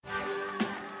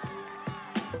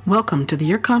Welcome to the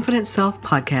Your Confident Self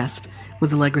podcast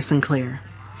with Allegra Sinclair.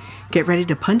 Get ready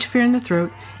to punch fear in the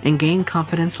throat and gain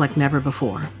confidence like never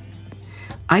before.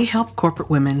 I help corporate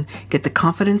women get the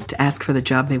confidence to ask for the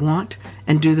job they want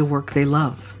and do the work they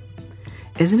love.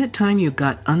 Isn't it time you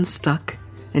got unstuck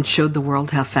and showed the world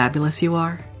how fabulous you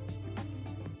are?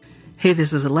 Hey,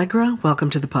 this is Allegra. Welcome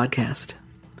to the podcast.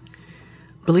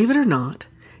 Believe it or not,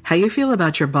 how you feel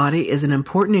about your body is an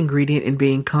important ingredient in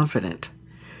being confident.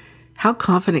 How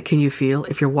confident can you feel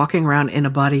if you're walking around in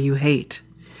a body you hate?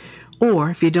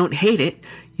 Or if you don't hate it,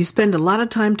 you spend a lot of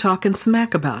time talking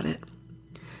smack about it.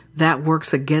 That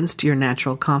works against your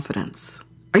natural confidence.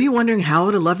 Are you wondering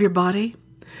how to love your body?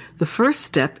 The first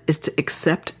step is to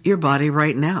accept your body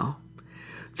right now.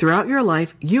 Throughout your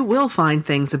life, you will find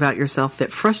things about yourself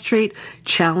that frustrate,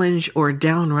 challenge, or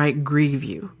downright grieve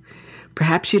you.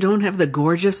 Perhaps you don't have the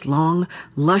gorgeous, long,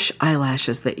 lush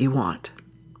eyelashes that you want.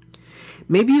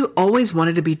 Maybe you always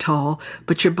wanted to be tall,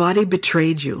 but your body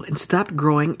betrayed you and stopped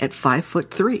growing at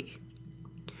 5'3".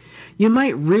 You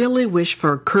might really wish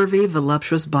for a curvy,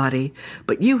 voluptuous body,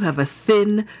 but you have a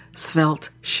thin, svelte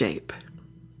shape.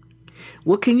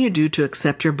 What can you do to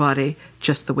accept your body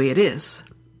just the way it is?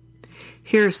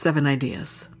 Here are 7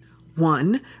 ideas.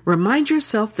 1. Remind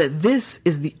yourself that this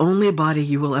is the only body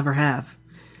you will ever have.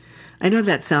 I know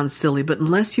that sounds silly, but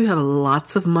unless you have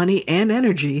lots of money and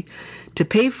energy to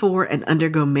pay for and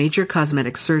undergo major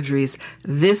cosmetic surgeries,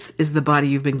 this is the body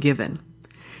you've been given.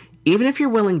 Even if you're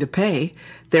willing to pay,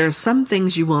 there are some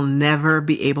things you will never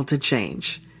be able to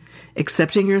change.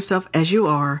 Accepting yourself as you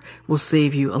are will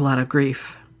save you a lot of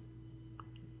grief.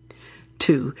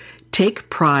 2. Take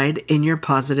pride in your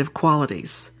positive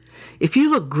qualities. If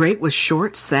you look great with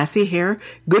short, sassy hair,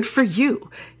 good for you.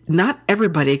 Not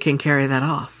everybody can carry that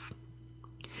off.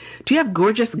 Do you have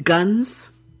gorgeous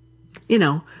guns? You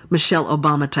know, Michelle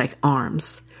Obama-type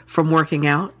arms from working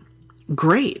out?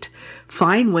 Great.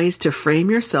 Find ways to frame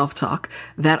your self-talk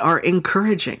that are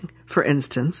encouraging. For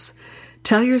instance,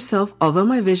 tell yourself, although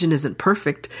my vision isn't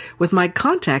perfect, with my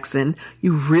contacts in,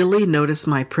 you really notice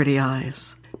my pretty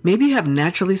eyes. Maybe you have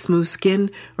naturally smooth skin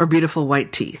or beautiful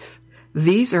white teeth.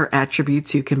 These are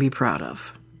attributes you can be proud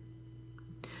of.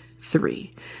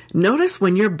 3. Notice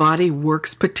when your body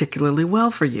works particularly well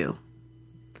for you.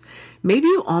 Maybe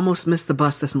you almost missed the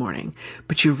bus this morning,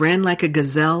 but you ran like a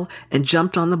gazelle and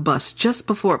jumped on the bus just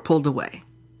before it pulled away.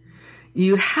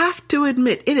 You have to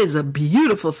admit it is a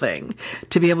beautiful thing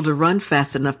to be able to run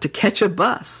fast enough to catch a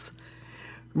bus.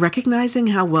 Recognizing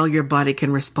how well your body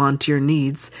can respond to your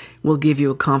needs will give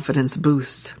you a confidence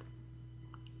boost.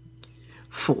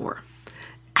 4.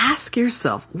 Ask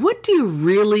yourself, what do you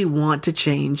really want to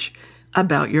change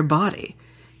about your body?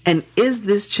 And is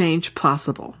this change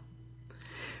possible?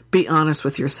 Be honest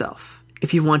with yourself.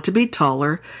 If you want to be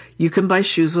taller, you can buy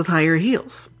shoes with higher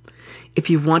heels. If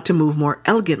you want to move more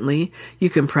elegantly, you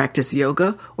can practice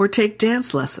yoga or take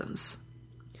dance lessons.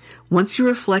 Once you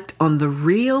reflect on the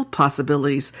real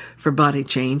possibilities for body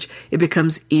change, it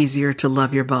becomes easier to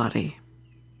love your body.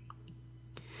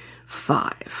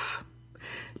 5.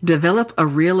 Develop a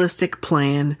realistic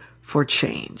plan for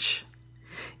change.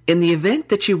 In the event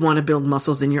that you want to build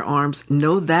muscles in your arms,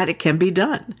 know that it can be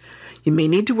done. You may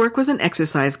need to work with an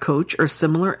exercise coach or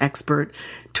similar expert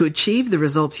to achieve the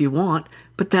results you want,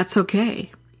 but that's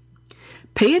okay.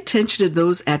 Pay attention to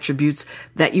those attributes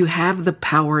that you have the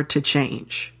power to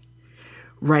change.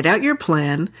 Write out your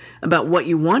plan about what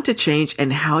you want to change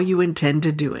and how you intend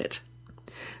to do it.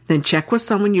 Then check with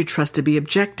someone you trust to be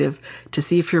objective to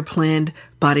see if your planned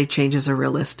body changes are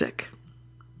realistic.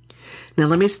 Now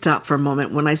let me stop for a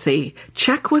moment when I say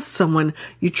check with someone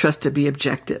you trust to be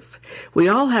objective. We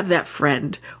all have that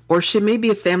friend, or she may be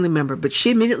a family member, but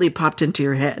she immediately popped into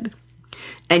your head.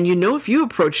 And you know if you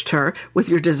approached her with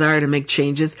your desire to make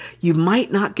changes, you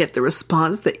might not get the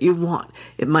response that you want.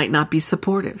 It might not be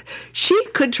supportive. She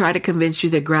could try to convince you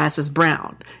that grass is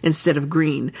brown instead of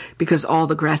green because all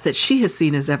the grass that she has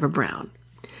seen is ever brown.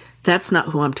 That's not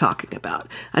who I'm talking about.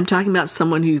 I'm talking about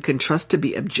someone who you can trust to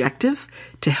be objective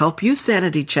to help you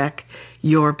sanity check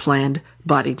your planned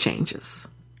body changes.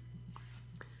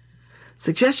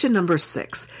 Suggestion number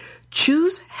 6.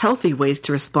 Choose healthy ways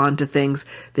to respond to things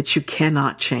that you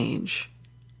cannot change.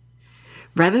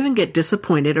 Rather than get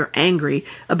disappointed or angry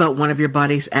about one of your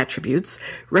body's attributes,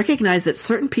 recognize that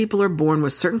certain people are born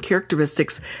with certain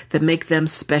characteristics that make them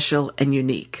special and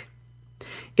unique.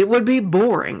 It would be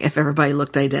boring if everybody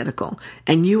looked identical,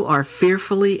 and you are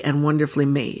fearfully and wonderfully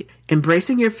made.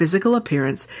 Embracing your physical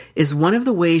appearance is one of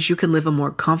the ways you can live a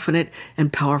more confident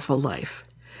and powerful life.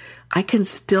 I can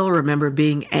still remember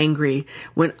being angry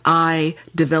when I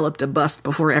developed a bust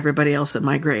before everybody else in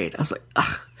my grade. I was like,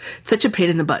 ugh, it's such a pain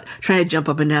in the butt trying to jump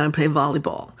up and down and play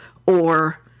volleyball.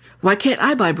 Or why can't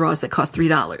I buy bras that cost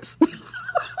 $3?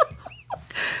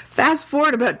 Fast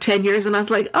forward about 10 years and I was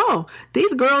like, oh,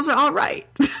 these girls are all right.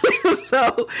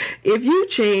 So if you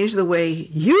change the way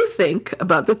you think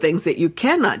about the things that you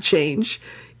cannot change,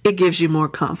 it gives you more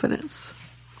confidence.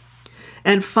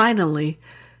 And finally,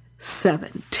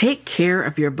 7, take care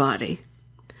of your body.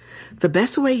 The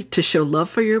best way to show love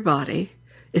for your body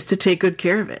is to take good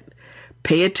care of it.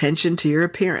 Pay attention to your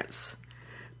appearance.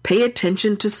 Pay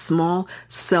attention to small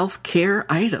self-care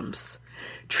items.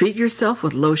 Treat yourself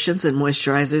with lotions and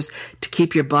moisturizers to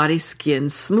keep your body's skin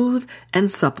smooth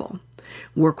and supple.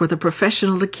 Work with a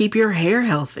professional to keep your hair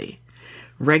healthy.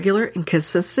 Regular and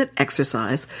consistent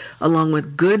exercise, along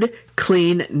with good,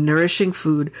 clean, nourishing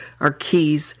food, are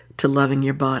keys to loving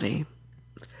your body.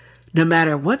 No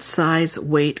matter what size,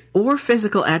 weight, or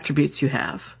physical attributes you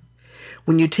have,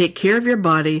 when you take care of your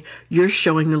body, you're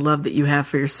showing the love that you have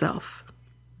for yourself.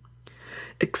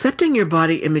 Accepting your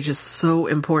body image is so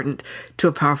important to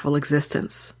a powerful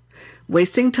existence.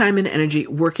 Wasting time and energy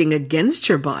working against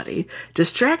your body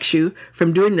distracts you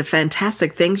from doing the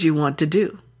fantastic things you want to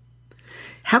do.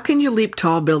 How can you leap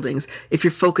tall buildings if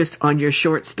you're focused on your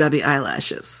short, stubby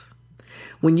eyelashes?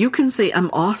 When you can say,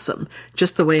 I'm awesome,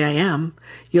 just the way I am,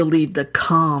 you'll lead the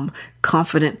calm,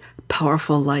 confident,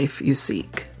 powerful life you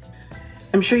seek.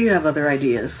 I'm sure you have other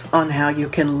ideas on how you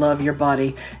can love your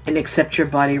body and accept your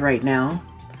body right now.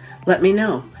 Let me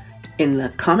know in the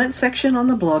comment section on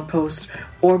the blog post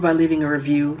or by leaving a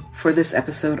review for this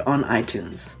episode on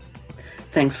iTunes.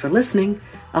 Thanks for listening.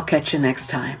 I'll catch you next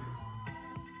time.